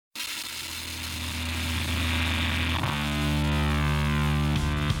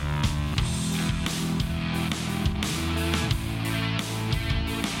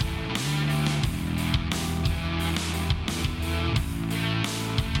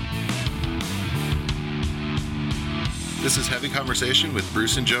This is Heavy Conversation with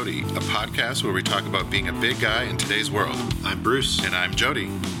Bruce and Jody, a podcast where we talk about being a big guy in today's world. I'm Bruce. And I'm Jody.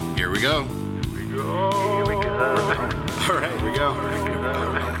 Here we go. Here we go. All right, here we go. All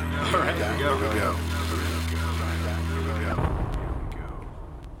right, here we go.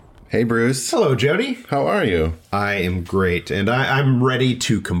 Hey, Bruce. Hello, Jody. How are you? I am great, and I'm ready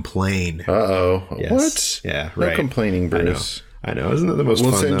to complain. Uh-oh. Yes. What? Yeah, right. No complaining, Bruce. I know. Isn't that the most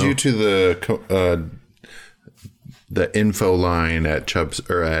We'll fun, send though? you to the info line at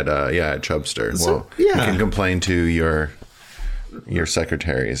Chubster. At Chubster. So, You can complain to your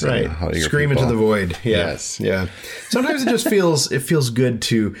secretaries. Right. And your Scream into people. the void. Yeah. Yes. Yeah. Sometimes it just feels good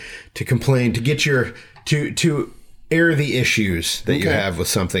to complain, to get to air the issues that you have with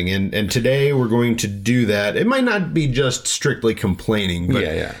something. And today we're going to do that. It might not be just strictly complaining,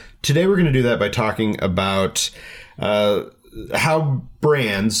 but today we're going to do that by talking about how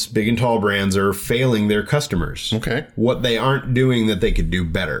brands, big and tall brands, are failing their customers. Okay. What they aren't doing that they could do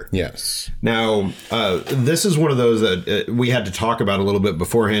better. Yes. Now, this is one of those that we had to talk about a little bit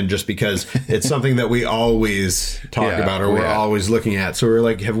beforehand, just because it's something that we always talk about, or we're always looking at. So we're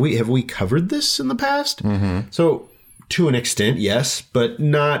like, have we covered this in the past? Mm-hmm. So to an extent, yes, but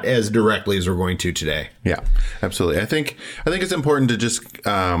not as directly as we're going to today. Yeah, absolutely. I think it's important to just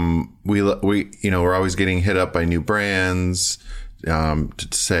we're always getting hit up by new brands to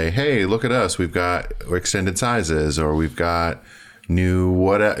say, hey, look at us, we've got extended sizes, or we've got new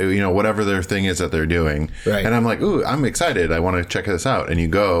whatever their thing is that they're doing. Right. And I'm like, ooh, I'm excited. I want to check this out. And you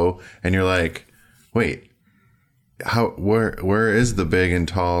go and you're like, wait, where is the big and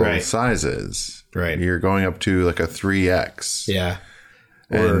tall sizes? Right. You're going up to like a 3X. Yeah.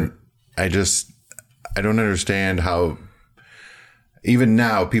 And I don't understand how even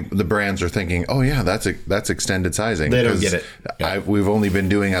now the brands are thinking, oh yeah, that's extended sizing. They don't get it. Yeah. We've only been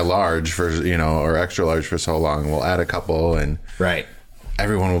doing a large for, or extra large for so long. We'll add a couple and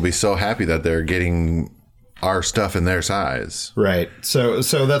everyone will be so happy that they're getting our stuff in their size. Right. So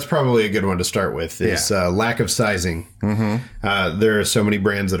that's probably a good one to start with is lack of sizing. Mm-hmm. There are so many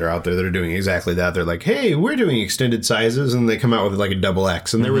brands that are out there that are doing exactly that. They're like, hey, we're doing extended sizes, and they come out with like a double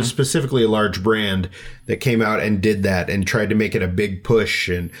X. And there was specifically a large brand that came out and did that and tried to make it a big push.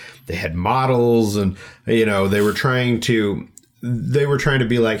 And they had models, and they were trying to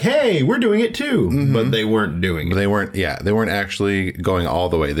be like, hey, we're doing it too, but they weren't doing it. They weren't actually going all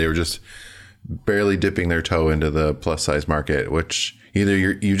the way. They were just barely dipping their toe into the plus size market, which either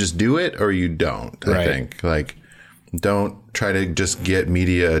you just do it or you don't. I think, like, don't try to just get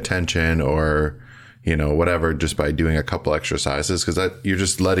media attention or whatever just by doing a couple extra sizes, because that you're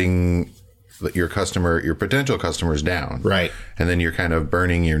just letting your potential customers down, right? And then you're kind of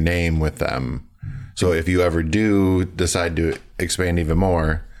burning your name with them. So if you ever do decide to expand even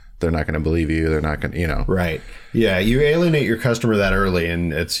more, they're not going to believe you. They're not going to, Right. Yeah. You alienate your customer that early,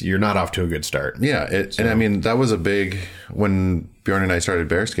 and you're not off to a good start. Yeah. And I mean, that was a big, when Bjorn and I started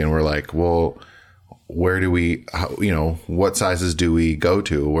Bearskin, we're like, well, where do we, what sizes do we go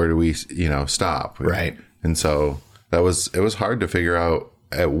to? Where do we, stop? Right. And so it was hard to figure out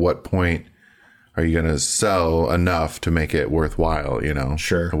at what point are you going to sell enough to make it worthwhile,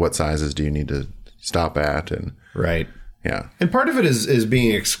 Sure. What sizes do you need to stop at? And right. Yeah. And part of it is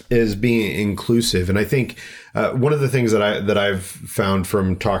being inclusive. And I think one of the things that I've found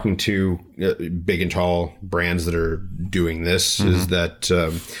from talking to big and tall brands that are doing this is that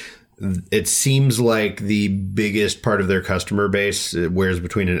it seems like the biggest part of their customer base wears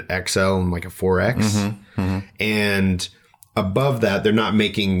between an XL and like a 4X. And above that, they're not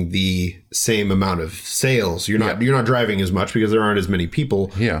making the same amount of sales. You're not driving as much because there aren't as many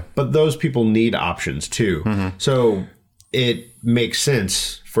people. Yeah. But those people need options too. So it makes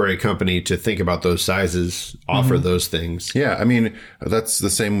sense for a company to think about those sizes, offer those things. Yeah. I mean, that's the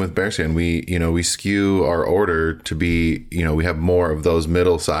same with Bearskin. We skew our order to be, we have more of those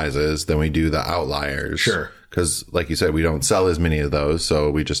middle sizes than we do the outliers. Sure. Because like you said, we don't sell as many of those.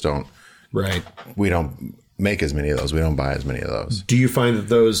 So we just don't. Right. We don't make as many of those. We don't buy as many of those. Do you find that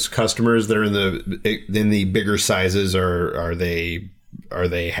those customers that are in the bigger sizes are they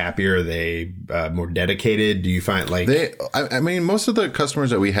happier? Are they more dedicated? Do you find I mean, most of the customers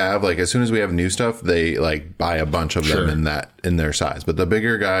that we have, like as soon as we have new stuff, they like buy a bunch of them in their size. But the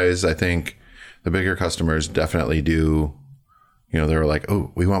bigger guys, I think the bigger customers definitely do. They're like,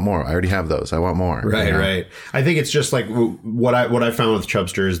 oh, we want more. I already have those. I want more. Right. Right. I think it's just like what I found with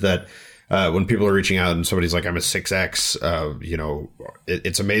Chubster is that when people are reaching out and somebody's like, I'm a 6X,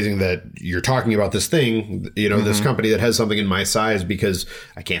 it's amazing that you're talking about this thing, this company that has something in my size, because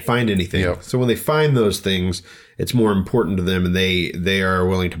I can't find anything. Yep. So when they find those things, it's more important to them, and they are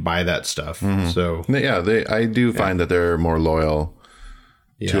willing to buy that stuff. So Yeah, I do find that they're more loyal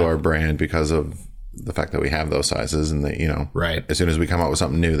to our brand because of the fact that we have those sizes, and they, right. as soon as we come out with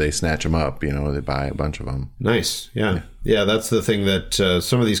something new, they snatch them up, they buy a bunch of them. Nice. Yeah. That's the thing that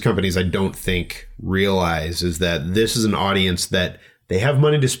some of these companies I don't think realize, is that this is an audience that they have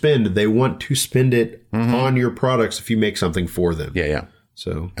money to spend. They want to spend it on your products if you make something for them. Yeah.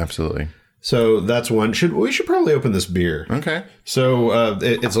 So Absolutely. So that's one. We should probably open this beer. Okay. So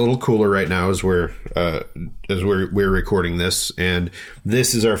it's a little cooler right now as we're recording this, and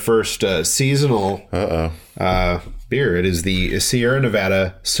this is our first seasonal beer. It is the Sierra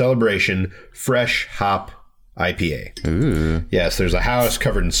Nevada Celebration Fresh Hop IPA. Ooh. Yes, there's a house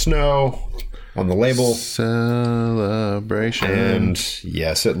covered in snow on the label. Celebration. And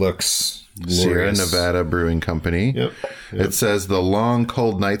yes, it looks glorious. Sierra Nevada Brewing Company. Yep. It says the long,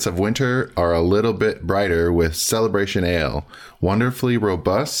 cold nights of winter are a little bit brighter with Celebration Ale. Wonderfully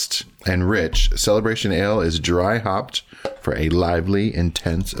robust and rich, Celebration Ale is dry hopped for a lively,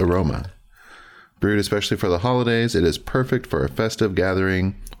 intense aroma. Brewed especially for the holidays, it is perfect for a festive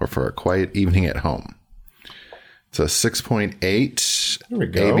gathering or for a quiet evening at home. It's a 6.8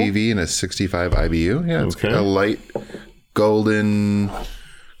 ABV and a 65 IBU. Yeah, it's got a light golden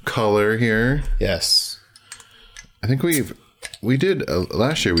color here. Yes. I think we did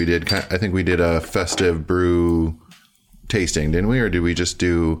last year. I think we did a festive brew tasting, didn't we? Or did we just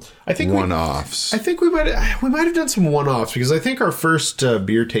do one-offs? I think we might have done some one-offs, because I think our first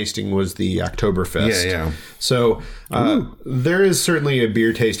beer tasting was the Oktoberfest. Yeah. So there is certainly a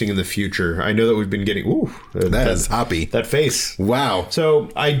beer tasting in the future. I know that we've been getting that is hoppy. That face. Wow. So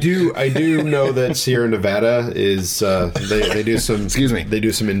I do know that Sierra Nevada is they do some excuse me. They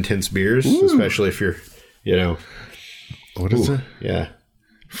do some intense beers, especially if you're what is it? Yeah.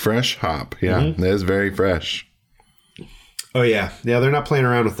 Fresh hop. Yeah, that is very fresh. Oh yeah. They're not playing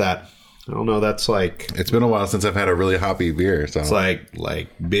around with that. I don't know. That's like, it's been a while since I've had a really hoppy beer. So it's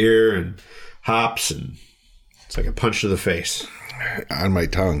like beer and hops, and it's like a punch to the face on my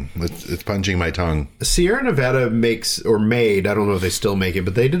tongue. It's punching my tongue. Sierra Nevada made, I don't know if they still make it,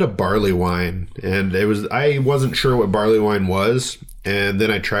 but they did a barley wine, and I wasn't sure what barley wine was, and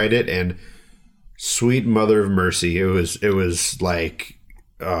then I tried it, and sweet mother of mercy, it was like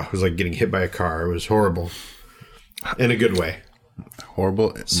getting hit by a car. It was horrible. In a good way.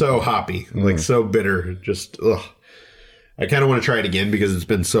 Horrible. So hoppy, like so bitter. Just, ugh. I kind of want to try it again because it's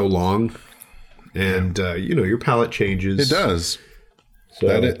been so long. And, your palate changes. It does. So,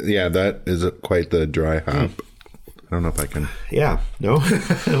 that is quite the dry hop. I don't know if I can. Yeah. No?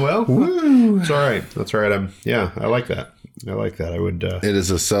 Well, it's all right. That's all right. I like that. I would. It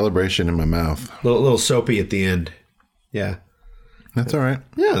is a celebration in my mouth. A little soapy at the end. Yeah. That's all right.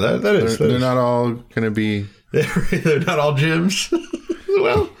 Yeah, that is. They're not all going to be. They're not all gyms.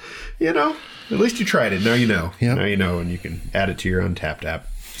 Well, at least you tried it. Now you know. Yep. Now you know, and you can add it to your Untapped app.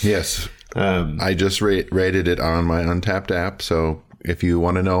 Yes. I just rated it on my Untapped app. So if you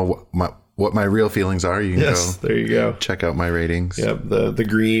want to know what my real feelings are, you can go. There you go. Check out my ratings. Yep. The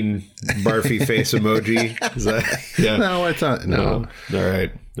green barfy face emoji. Is that? Yeah. No, it's not. No. All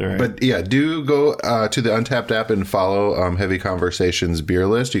right. But yeah, do go to the Untapped app and follow Heavy Conversations beer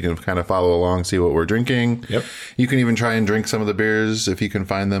list. You can kind of follow along, see what we're drinking. Yep. You can even try and drink some of the beers if you can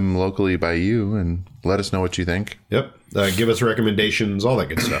find them locally by you, and let us know what you think. Yep. Give us recommendations, all that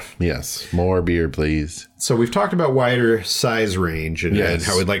good stuff. Yes. More beer, please. So we've talked about wider size range and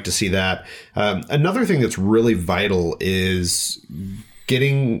how we'd like to see that. Another thing that's really vital is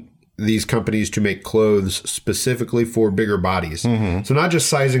getting these companies to make clothes specifically for bigger bodies. So not just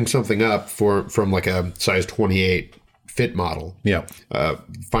sizing something up from like a size 28 fit model. Yeah.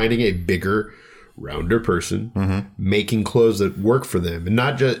 Finding a bigger, rounder person, making clothes that work for them, and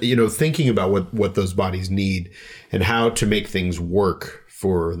not just, thinking about what those bodies need and how to make things work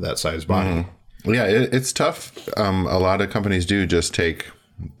for that size body. Yeah, it's tough. A lot of companies do just take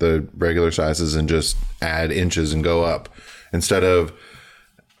the regular sizes and just add inches and go up instead of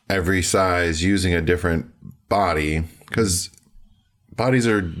every size using a different body, because bodies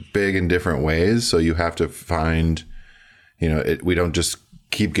are big in different ways. So you have to find, we don't just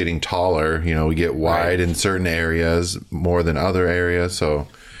keep getting taller. We get wide in certain areas more than other areas. So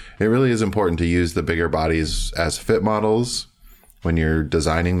it really is important to use the bigger bodies as fit models when you're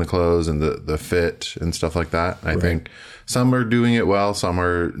designing the clothes and the fit and stuff like that. I think some are doing it well, some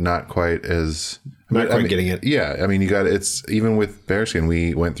are not quite as getting it. Yeah, I mean, it's even with Bearskin,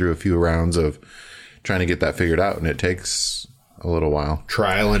 we went through a few rounds of trying to get that figured out, and it takes a little while.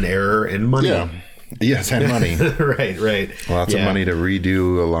 Trial and error and money. Yeah. Yes, and money. Right. Lots of money to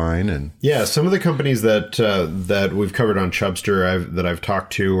redo a line, and some of the companies that we've covered on Chubster that I've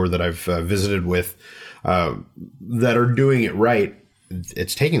talked to or that I've visited with that are doing it right.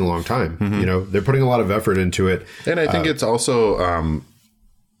 It's taking a long time. They're putting a lot of effort into it, and I think it's also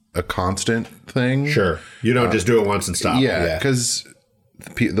a constant thing. Sure, you don't just do it once and stop. Yeah, because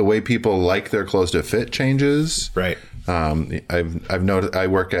the way people like their clothes to fit changes. Right. I've noticed. I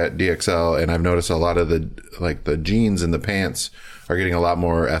work at DXL, and I've noticed a lot of the jeans and the pants are getting a lot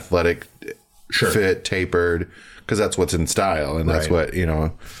more athletic, fit, tapered, because that's what's in style, and that's what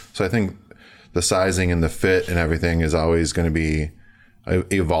So I think the sizing and the fit and everything is always going to be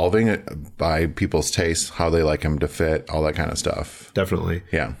evolving by people's tastes, how they like them to fit, all that kind of stuff. Definitely.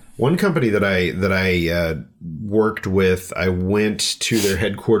 Yeah. One company that I worked with, I went to their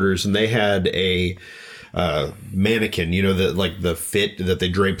headquarters, and they had a mannequin, the fit that they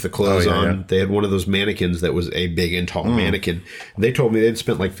drape the clothes on. Yeah. They had one of those mannequins that was a big and tall mannequin. They told me they'd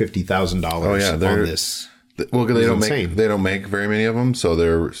spent like $50,000 on this. Well, they don't make very many of them, so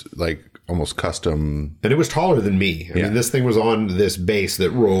they're like almost custom. And it was taller than me. I mean, this thing was on this base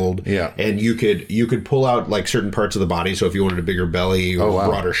that rolled. Yeah. And you could pull out like certain parts of the body. So if you wanted a bigger belly or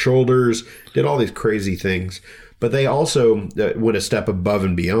broader shoulders, did all these crazy things. But they also went a step above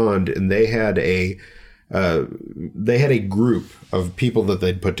and beyond, and they had a group of people that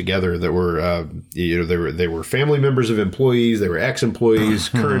they'd put together that were, they were family members of employees, they were ex-employees,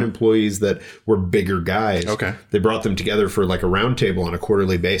 current employees that were bigger guys. Okay. They brought them together for like a round table on a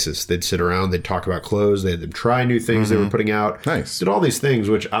quarterly basis. They'd sit around, they'd talk about clothes, they had them try new things they were putting out. Nice. Did all these things,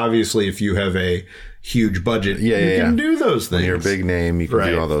 which obviously if you have a huge budget, you can do those things. When you're a big name, you can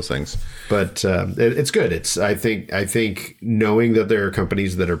do all those things. But it's good. I think knowing that there are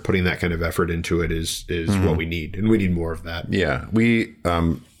companies that are putting that kind of effort into it is what we need, and we need more of that. Yeah, we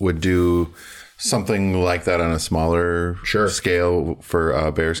would do something like that on a smaller scale for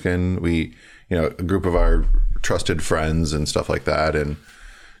Bearskin. We, a group of our trusted friends and stuff like that, and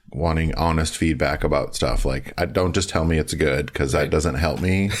wanting honest feedback about stuff. Like, don't just tell me it's good, because that doesn't help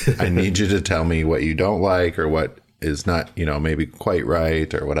me. I need you to tell me what you don't like or what is not, maybe quite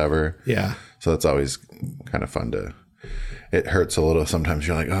right or whatever. Yeah. So it's always kind of fun it hurts a little. Sometimes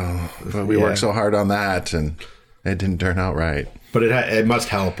you're like, oh, but we worked so hard on that and it didn't turn out right. But it must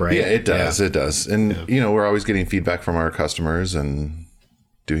help, right? Yeah, it does. Yeah. It does. And, we're always getting feedback from our customers and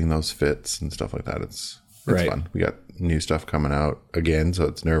doing those fits and stuff like that. It's fun. We got new stuff coming out again, so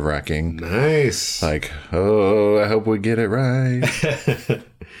it's nerve-wracking. Nice. Like, I hope we get it right.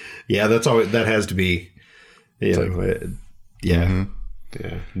 Yeah, that has to be, yeah,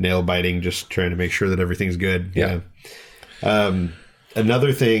 nail biting, just trying to make sure that everything's good. Yeah.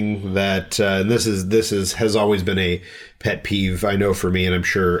 Another thing that this has always been a pet peeve, I know for me, and I'm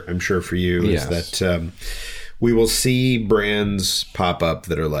sure for you, is that we will see brands pop up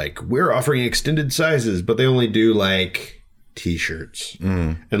that are like, we're offering extended sizes, but they only do like t-shirts.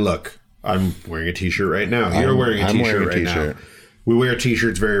 And look, I'm wearing a t-shirt right now. You're wearing a t-shirt right now. We wear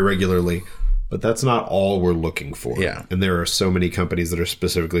t-shirts very regularly, but that's not all we're looking for. Yeah. And there are so many companies that are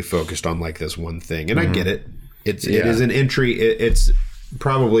specifically focused on like this one thing. And I get it. It is an entry. It's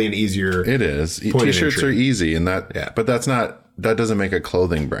probably an easier. It is. T-shirts are easy, and but that doesn't make a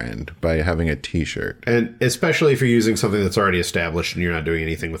clothing brand by having a t-shirt. And especially if you're using something that's already established and you're not doing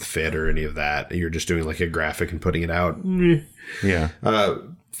anything with fit or any of that. You're just doing like a graphic and putting it out. Yeah.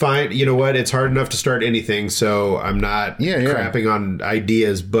 Fine. You know what? It's hard enough to start anything, so I'm not crapping on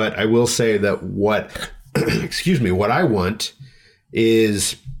ideas, but I will say that what I want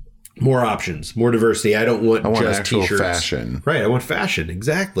is more options, more diversity. I don't want just actual t-shirts. Fashion. Right. I want fashion.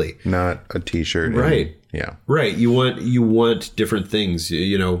 Exactly. Not a t-shirt. Right. Yeah. Right. You want different things.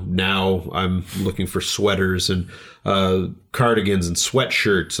 Now I'm looking for sweaters and cardigans and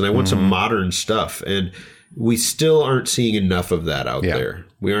sweatshirts, and I want some modern stuff. And we still aren't seeing enough of that out there.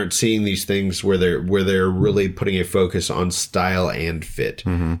 We aren't seeing these things where they're really putting a focus on style and fit.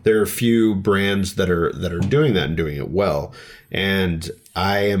 There are a few brands that are doing that and doing it well. And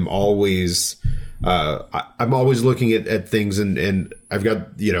I am always I'm always looking at things, and I've got,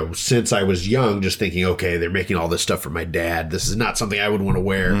 since I was young, just thinking, okay, they're making all this stuff for my dad. This is not something I would want to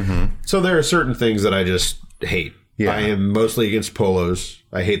wear. So there are certain things that I just hate. Yeah. I am mostly against polos.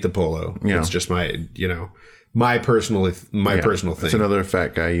 I hate the polo. It's just my, my personal thing. It's another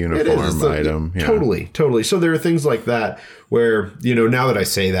fat guy uniform item. Yeah. Totally. So there are things like that where, now that I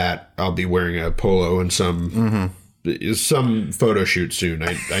say that, I'll be wearing a polo and some photo shoot soon.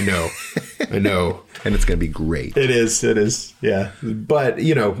 I know. And it's going to be great. It is. Yeah. But,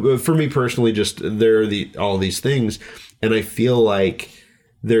 for me personally, just there are all these things. And I feel like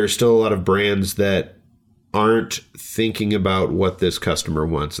there are still a lot of brands that aren't thinking about what this customer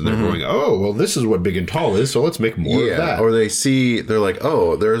wants. And they're going, oh, well, this is what Big and Tall is. So let's make more of that. Or they're like,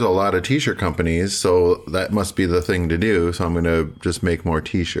 oh, there's a lot of t-shirt companies. So that must be the thing to do. So I'm going to just make more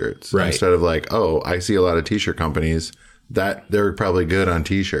t-shirts. Right. Instead of like, oh, I see a lot of t-shirt companies that they're probably good on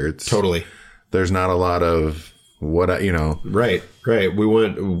t-shirts. Totally. There's not a lot of Right. We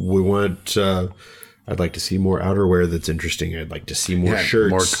want, I'd like to see more outerwear that's interesting. I'd like to see more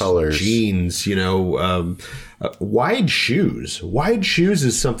shirts, more colors, jeans, wide shoes. Wide shoes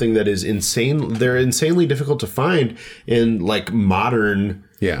is something that is insane. They're insanely difficult to find in like modern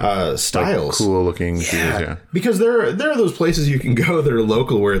styles. Like cool looking shoes. Yeah. Because there are those places you can go that are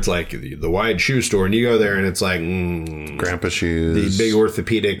local where it's like the wide shoe store and you go there and it's like grandpa shoes, the big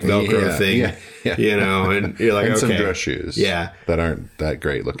orthopedic Velcro thing, and you're like, and okay. some dress shoes. Yeah. That aren't that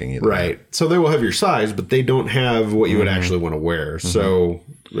great looking either. Right. So they will have your size, but they don't have what you would actually want to wear. So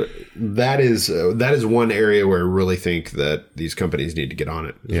that is one area where I really think that these companies need to get on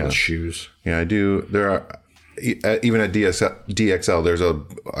it. With shoes. Yeah, I do. There are, even at DXL, there's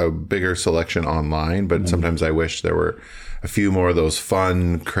a bigger selection online, but sometimes I wish there were a few more of those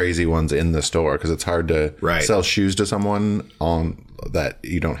fun, crazy ones in the store because it's hard to sell shoes to someone on that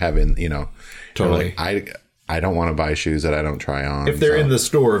you don't have in, Totally. Like, I don't want to buy shoes that I don't try on. If they're in the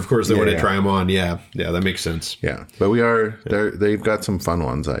store, of course, they want to try them on. Yeah, that makes sense. Yeah, but they've got some fun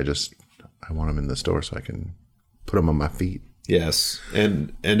ones. I want them in the store so I can put them on my feet. Yes.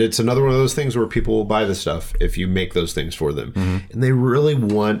 And it's another one of those things where people will buy the stuff if you make those things for them. And they really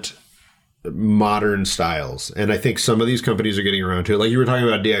want modern styles. And I think some of these companies are getting around to it. Like you were talking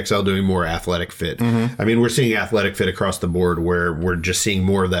about DXL doing more athletic fit. I mean, we're seeing athletic fit across the board where we're just seeing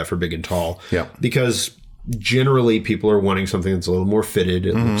more of that for Big and Tall. Yeah. Because generally people are wanting something that's a little more fitted.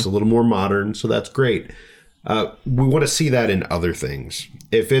 It looks a little more modern. So that's great. We want to see that in other things.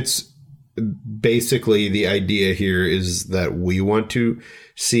 If it's basically the idea here is that we want to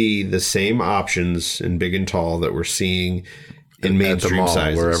see the same options in Big and Tall that we're seeing in mainstream at the mall,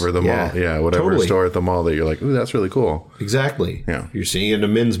 sizes. Wherever the mall. Yeah, whatever store at the mall that you're like, ooh, that's really cool. Exactly. Yeah. You're seeing it in a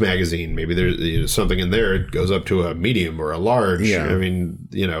men's magazine. Maybe there's something in there. It goes up to a medium or a large. Yeah. I mean,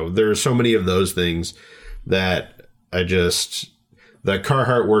 there are so many of those things that the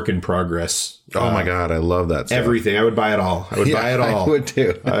Carhartt work in progress. Oh my God, I love that stuff. Everything. I would buy it all. I would buy it all. I would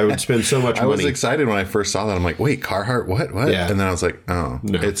too. I would spend so much money. I was excited when I first saw that. I'm like, wait, Carhartt? What? Yeah. And then I was like, oh,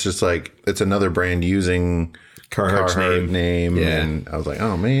 no. It's just like, it's another brand using Carhartt's name. Yeah. And I was like,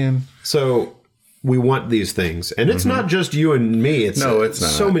 oh man. So we want these things. And it's not just you and me. It's not.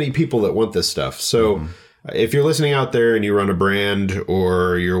 So many people that want this stuff. So if you're listening out there and you run a brand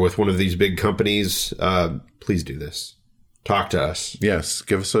or you're with one of these big companies, please do this. Talk to us. Yes.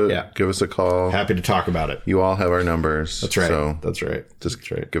 Give us a call. Happy to talk about it. You all have our numbers. That's right. So That's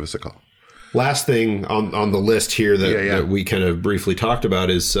right. give us a call. Last thing on the list here that we kind of briefly talked about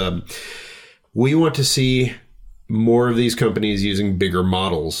is we want to see more of these companies using bigger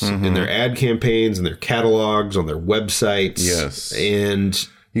models in their ad campaigns and their catalogs, on their websites. Yes. And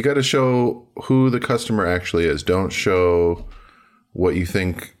you got to show who the customer actually is. Don't show what you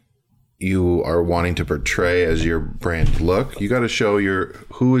think you are wanting to portray as your brand look. You got to show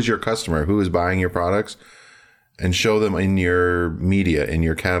who is your customer, who is buying your products, and show them in your media, in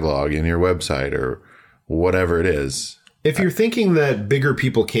your catalog, in your website, or whatever it is. If you're thinking that bigger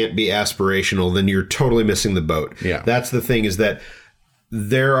people can't be aspirational, then you're totally missing the boat. Yeah. That's the thing, is that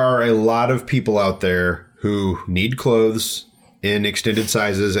there are a lot of people out there who need clothes in extended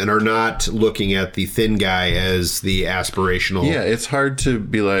sizes and are not looking at the thin guy as the aspirational. Yeah, it's hard to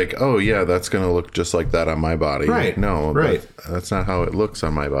be like, oh yeah, that's going to look just like that on my body. Right. No, right. That's not how it looks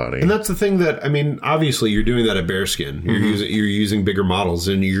on my body. And that's the thing that, I mean, obviously you're doing that at Bearskin. You're using bigger models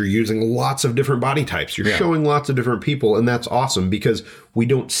and you're using lots of different body types. You're showing lots of different people, and that's awesome because we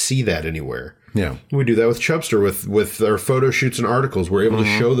don't see that anywhere. Yeah. We do that with Chubster, with our photo shoots and articles. We're able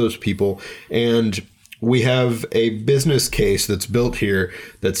to show those people, and we have a business case that's built here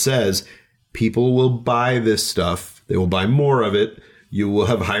that says people will buy this stuff. They will buy more of it. You will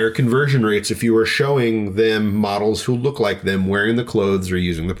have higher conversion rates if you are showing them models who look like them wearing the clothes or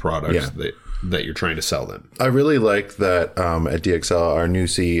using the products that you're trying to sell them. I really like that at DXL, our new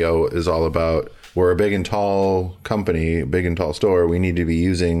CEO is all about, we're a big and tall company, big and tall store. We need to be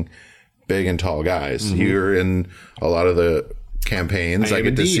using big and tall guys. You're in a lot of the campaigns. I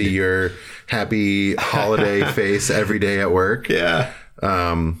get to see your happy holiday face every day at work. Yeah.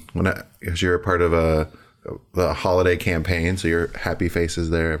 Because you're a part of the holiday campaign, so your happy faces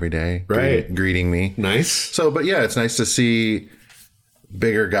there every day, right? Greeting me. Nice. So, but yeah, it's nice to see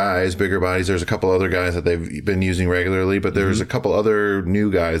bigger guys, bigger bodies. There's a couple other guys that they've been using regularly, but there's a couple other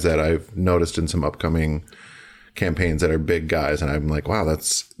new guys that I've noticed in some upcoming campaigns that are big guys, and I'm like, wow,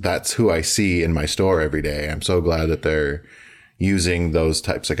 that's who I see in my store every day. I'm so glad that they're using those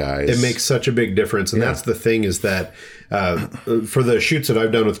types of guys. It makes such a big difference. And that's the thing, is that for the shoots that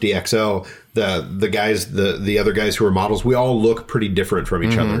I've done with DXL, the guys, the other guys who are models, we all look pretty different from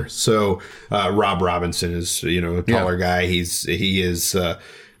each other. So Rob Robinson is, a taller guy. He's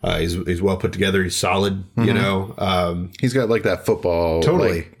well put together. He's solid, he's got like that football,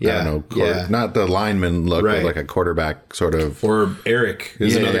 totally. I don't know, not the lineman look, but like a quarterback sort of. Or Eric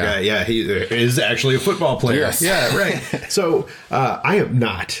is another guy. Yeah, he is actually a football player. Yes. Yeah, right. So I am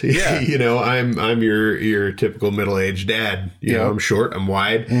not. Yeah. I'm your typical middle-aged dad. I'm short, I'm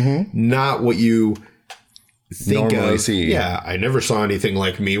wide. Not what you think normally of. See. Yeah, I never saw anything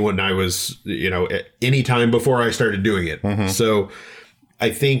like me when I was, any time before I started doing it. So I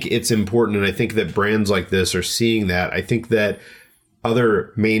think it's important, and I think that brands like this are seeing that. I think that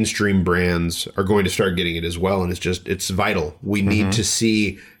other mainstream brands are going to start getting it as well, and it's vital. We need to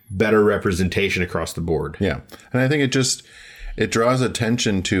see better representation across the board. Yeah, and I think it draws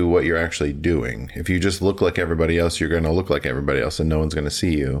attention to what you're actually doing. If you just look like everybody else, you're going to look like everybody else, and no one's going to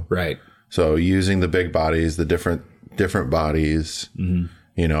see you. Right. So using the big bodies, the different bodies,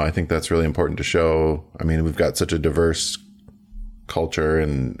 I think that's really important to show. I mean, we've got such a diverse culture,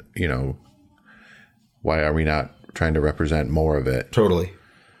 and why are we not trying to represent more of it? Totally.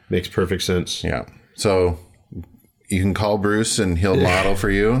 Makes perfect sense. Yeah. So you can call Bruce and he'll model for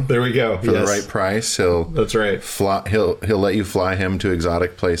you. There we go. For the right price. That's right. He'll let you fly him to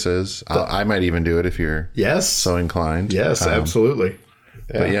exotic places. I might even do it if you're so inclined. Yes, absolutely.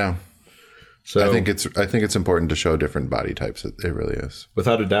 Yeah. But yeah. So I think it's important to show different body types. It really is.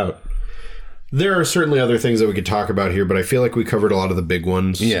 Without a doubt. There are certainly other things that we could talk about here, but I feel like we covered a lot of the big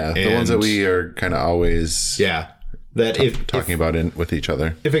ones. Yeah, the ones that we are kind of always talking about with each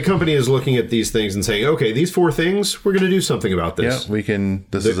other. If a company is looking at these things and saying, okay, these 4 things, we're going to do something about this. Yeah, we can.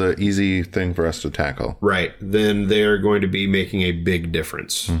 This is an easy thing for us to tackle. Right. Then they're going to be making a big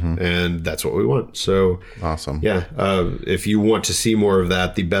difference. And that's what we want. So awesome. Yeah. If you want to see more of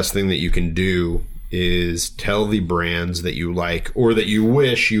that, the best thing that you can do is tell the brands that you like or that you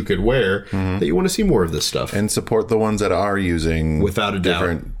wish you could wear that you want to see more of this stuff. And support the ones that are using without a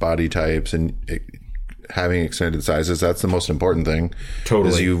different body types and having extended sizes. That's the most important thing.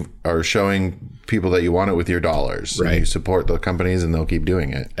 Totally. Is you are showing people that you want it with your dollars. Right. And you support the companies and they'll keep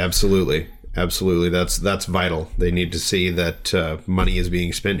doing it. Absolutely. Absolutely. That's vital. They need to see that money is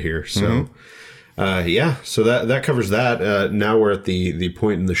being spent here. So so that covers that. Now we're at the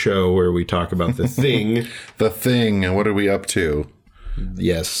point in the show where we talk about the thing. The thing. And what are we up to?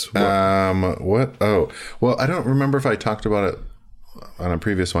 Yes. What? Oh, well, I don't remember if I talked about it on a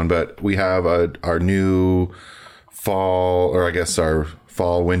previous one, but we have our new fall, or I guess our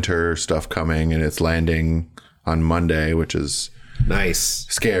fall winter stuff coming, and it's landing on Monday, which is nice,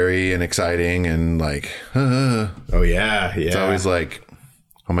 scary and exciting, and like, oh yeah. It's always like,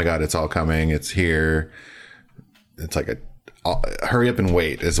 oh my God, it's all coming. It's here. It's like hurry up and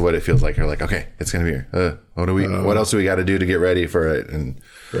wait is what it feels like. You're like, okay, it's going to be here. What else do we got to do to get ready for it? And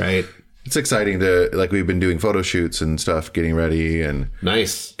right. It's exciting we've been doing photo shoots and stuff, getting ready and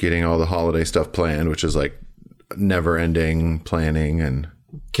nice, getting all the holiday stuff planned, which is like never ending planning. And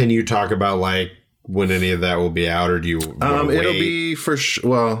can you talk about like when any of that will be out, or do you it'll be for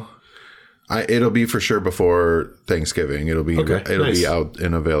sure. It'll be for sure before Thanksgiving. It'll be be out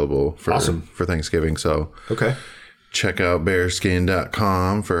and available for Thanksgiving. So check out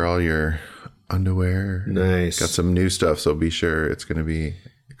bearskin.com for all your underwear. Nice. Got some new stuff, so be sure it's going to be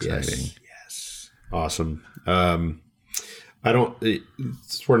exciting. Yes. Awesome. We're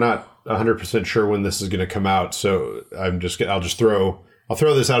not 100% sure when this is going to come out, so I'll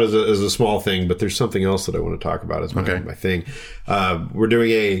throw this out as a small thing, but there's something else that I want to talk about as my thing. We're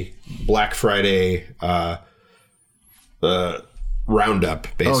doing a Black Friday roundup,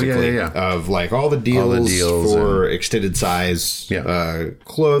 basically, of like all the deals for extended size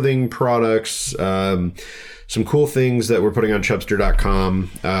clothing products, some cool things that we're putting on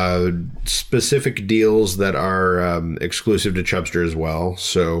Chubster.com, specific deals that are exclusive to Chubster as well.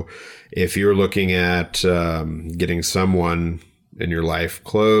 So if you're looking at getting someone in your life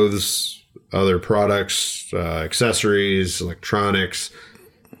clothes, other products, accessories, electronics,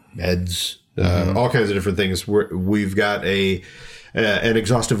 meds, all kinds of different things. We've got an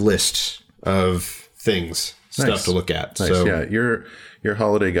exhaustive list of things, stuff to look at. Nice. So yeah, your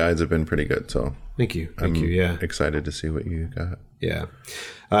holiday guides have been pretty good. So thank you. Yeah, excited to see what you got. Yeah.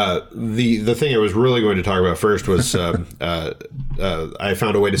 The thing I was really going to talk about first was I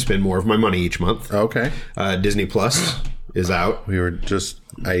found a way to spend more of my money each month. Okay. Disney Plus is out. We were just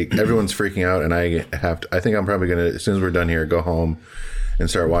everyone's freaking out, and I think I'm probably gonna, as soon as we're done here, go home and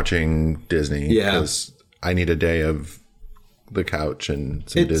start watching Disney. Yeah. Because I need a day of the couch and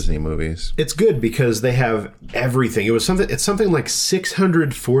some Disney movies. It's good because they have everything. It's something like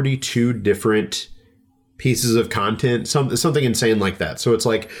 642 different pieces of content, something insane like that. So it's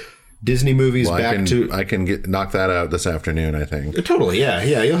like Disney movies I can knock that out this afternoon, I think. Totally, yeah.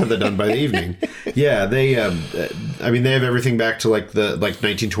 You'll have that done by the evening. Yeah, they they have everything back to like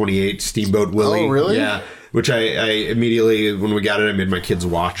 1928 Steamboat Willie. Oh, really? Yeah. Which I immediately, when we got it, I made my kids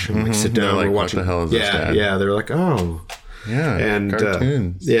watch. I'm like, sit down, we're watching. What the hell is this, Dad? Yeah, they were like, oh. Yeah, and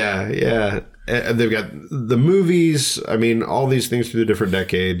cartoons. Yeah. They've got the movies. I mean, all these things through the different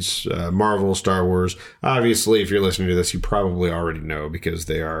decades. Marvel, Star Wars. Obviously, if you're listening to this, you probably already know because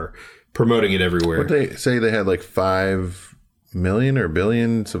they are promoting it everywhere. What they say they had like 5 million or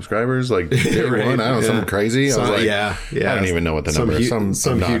billion subsibers, like day right, one. I don't know, something crazy. I was like, yeah. I don't even know what the number is.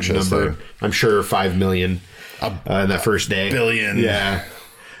 Some huge number. I'm sure 5 million in that first day. Billion.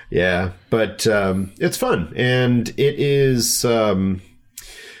 Yeah. But it's fun, and it is.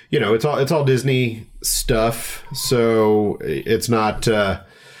 It's all Disney stuff, so it's not.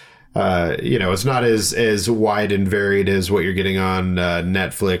 It's not as wide and varied as what you're getting on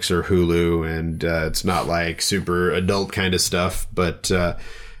Netflix or Hulu, and it's not like super adult kind of stuff. But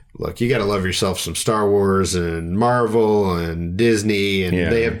look, you got to love yourself some Star Wars and Marvel and Disney, and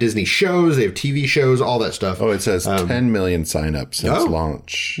they have Disney shows, they have TV shows, all that stuff. Oh, it says 10 million signups since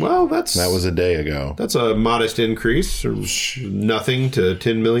launch. Well, that was a day ago. That's a modest increase, or nothing to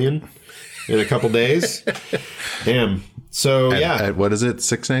 10 million in a couple days. Damn. So at what is it,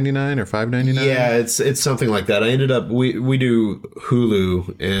 $6.99 or $5.99? Yeah, it's something like that. I ended up we do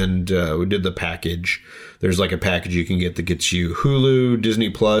Hulu, and we did the package. There's like a package you can get that gets you Hulu,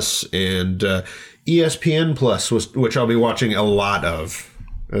 Disney Plus, and ESPN Plus, which I'll be watching a lot of,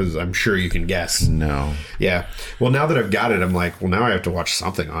 as I'm sure you can guess. No. Yeah. Well, now that I've got it, I'm like, well, now I have to watch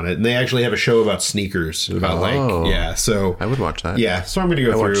something on it. And they actually have a show about sneakers, about so I would watch that. Yeah. So I'm going to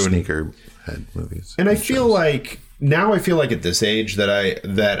go through sneaker head movies. And I feel like now at this age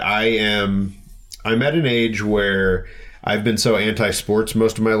that I'm at an age where I've been so anti-sports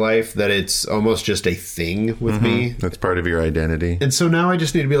most of my life that it's almost just a thing with me. That's part of your identity. And so now I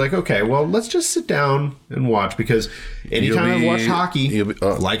just need to be like, okay, well, let's just sit down and watch, because anytime I've watched hockey,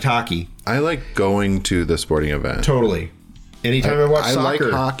 liked hockey. I like going to the sporting event. Totally. Anytime I watch soccer. I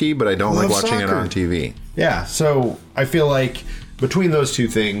like hockey, but I don't like watching it on TV. Yeah, so I feel like between those two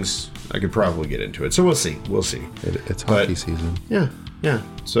things, I could probably get into it. So we'll see. It's hockey season. Yeah.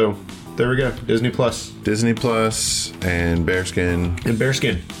 So there we go. Disney Plus and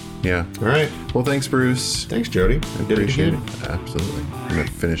Bearskin. Yeah. All right. Well, thanks, Bruce. Thanks, Jody. I appreciate it. Absolutely. I'm going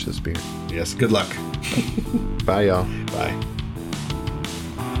to finish this beer. Yes. Good luck. Bye, y'all. Bye.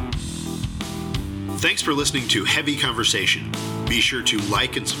 Thanks for listening to Heavy Conversation. Be sure to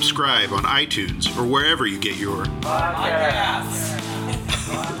like and subscribe on iTunes or wherever you get your podcasts.